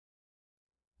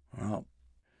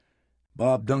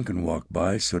Bob Duncan walked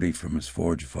by, sooty from his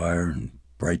forge fire and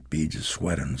bright beads of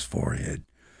sweat on his forehead.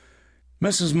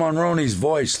 Mrs. Monroney's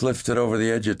voice lifted over the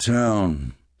edge of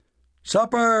town.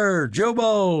 "Supper!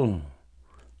 Jubal!"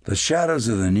 The shadows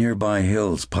of the nearby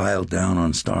hills piled down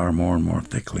on Star more and more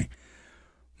thickly.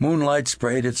 Moonlight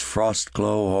sprayed its frost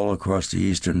glow all across the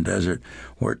eastern desert,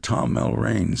 where Tom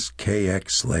Mulrain's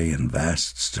KX lay in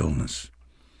vast stillness.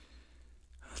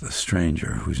 The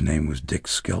stranger, whose name was Dick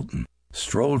Skelton,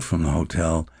 strolled from the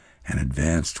hotel and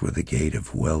advanced with a gait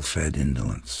of well-fed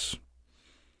indolence.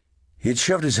 He had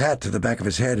shoved his hat to the back of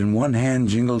his head, and one hand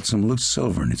jingled some loose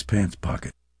silver in his pants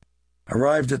pocket.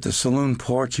 Arrived at the saloon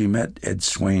porch, he met Ed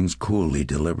Swain's coolly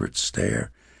deliberate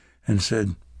stare and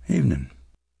said, "Evening."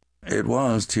 It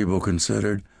was, Thibault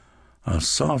considered, a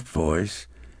soft voice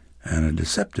and a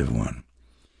deceptive one,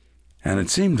 and it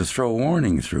seemed to throw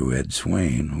warning through Ed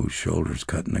Swain, whose shoulders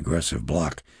cut an aggressive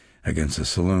block against the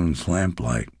saloon's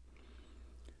lamplight.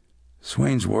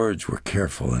 Swain's words were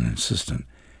careful and insistent,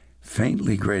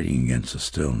 faintly grating against the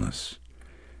stillness.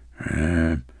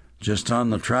 "Just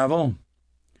on the travel?"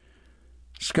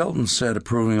 Skelton said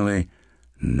approvingly,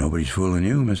 "Nobody's fooling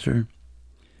you, mister."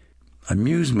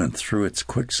 Amusement threw its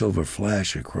quicksilver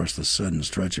flash across the sudden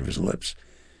stretch of his lips.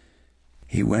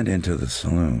 He went into the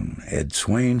saloon, Ed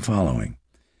Swain following.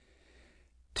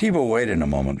 Thibault waited a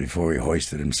moment before he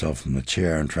hoisted himself from the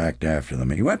chair and tracked after them.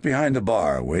 He went behind the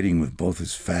bar, waiting with both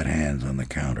his fat hands on the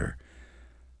counter.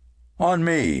 "On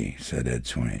me," said Ed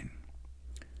Swain.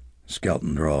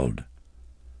 Skelton drawled,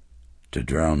 "To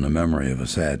drown the memory of a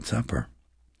sad supper."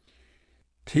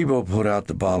 Thibault put out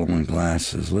the bottle and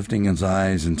glasses, lifting his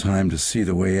eyes in time to see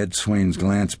the way Ed Swain's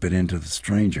glance bit into the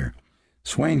stranger.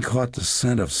 Swain caught the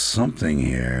scent of something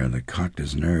here that cocked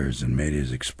his nerves and made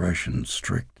his expression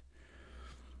strict.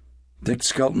 Dick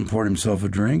Skelton poured himself a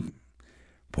drink,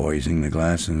 poising the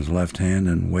glass in his left hand,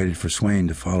 and waited for Swain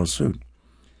to follow suit.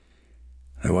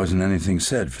 There wasn't anything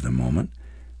said for the moment,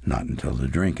 not until the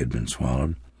drink had been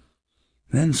swallowed.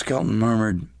 Then Skelton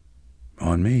murmured,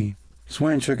 "On me."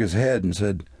 Swain shook his head and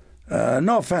said,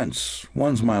 "No offense,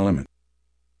 one's my limit."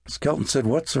 Skelton said,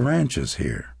 "What's the ranches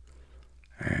here?"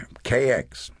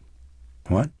 "KX."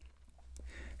 "What?"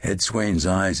 Ed Swain's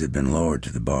eyes had been lowered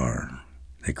to the bar.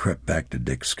 They crept back to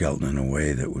Dick Skelton in a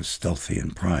way that was stealthy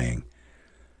and prying.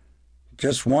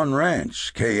 "Just one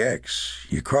ranch, KX.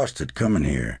 You crossed it coming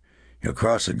here. You'll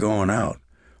cross it going out.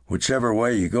 Whichever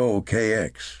way you go,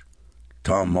 KX.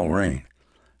 Tom Mulrain."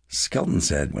 Skelton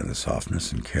said, with a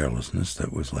softness and carelessness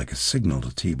that was like a signal to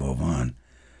Thibault Vaughn,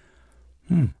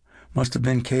 "Must have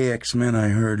been KX men I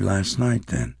heard last night,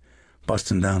 then,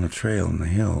 busting down a trail in the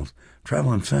hills,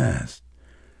 traveling fast.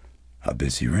 A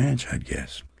busy ranch, I'd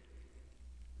guess."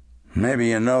 "Maybe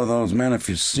you know those men if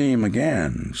you see 'em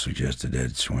again," suggested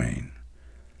Ed Swain.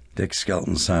 Dick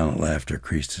Skelton's silent laughter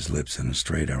creased his lips in a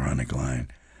straight, ironic line.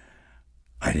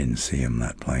 "I didn't see 'em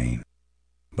that plain."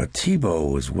 But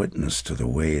Thibault was witness to the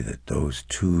way that those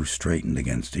two straightened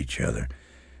against each other.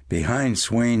 Behind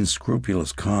Swain's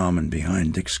scrupulous calm and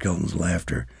behind Dick Skelton's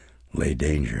laughter lay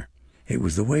danger. It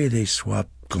was the way they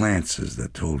swapped glances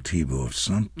that told Thibault of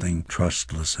something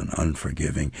trustless and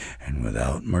unforgiving and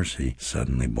without mercy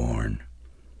suddenly born.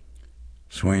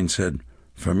 Swain said,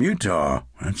 "From Utah?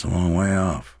 That's a long way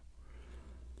off."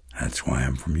 "That's why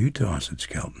I'm from Utah," said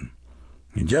Skelton.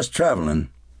 "You're just traveling?"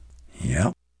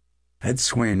 "Yep." Ed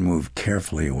Swain moved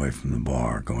carefully away from the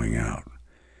bar, going out.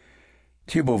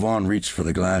 Thibault Vaughn reached for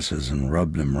the glasses and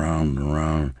rubbed them round and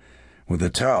round with a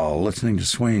towel, listening to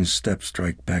Swain's steps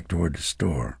strike back toward the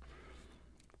store.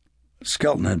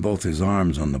 Skelton had both his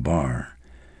arms on the bar.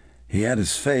 He had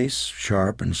his face,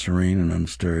 sharp and serene and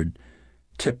unstirred,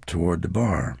 tipped toward the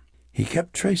bar. He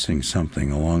kept tracing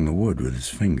something along the wood with his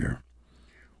finger.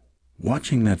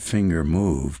 Watching that finger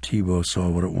move, Thibault saw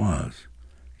what it was.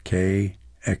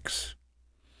 KX.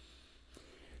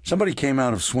 Somebody came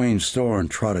out of Swain's store and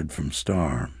trotted from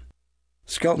Star.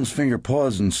 Skelton's finger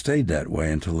paused and stayed that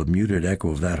way until the muted echo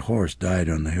of that horse died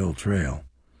on the hill trail.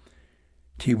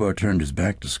 Thibault turned his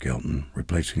back to Skelton,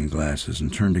 replacing the glasses,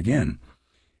 and turned again.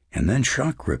 And then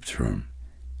shock ripped through him.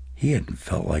 He hadn't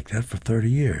felt like that for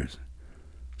 30 years.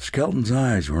 Skelton's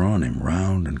eyes were on him,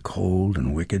 round and cold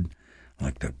and wicked,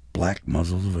 like the black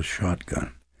muzzles of a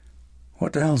shotgun.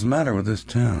 "What the hell's the matter with this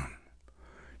town?"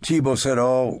 Thibault said,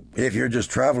 "Oh, if you're just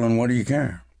traveling, what do you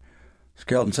care?"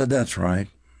 Skelton said, "That's right,"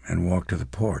 and walked to the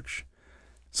porch.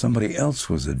 Somebody else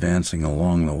was advancing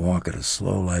along the walk at a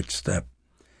slow, light step.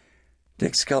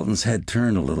 Dick Skelton's head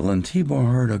turned a little, and Thibault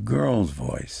heard a girl's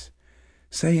voice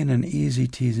say in an easy,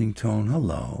 teasing tone,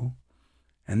 "Hello."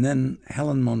 And then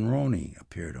Helen Mulroney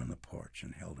appeared on the porch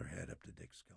and held her head up to Dick Skelton.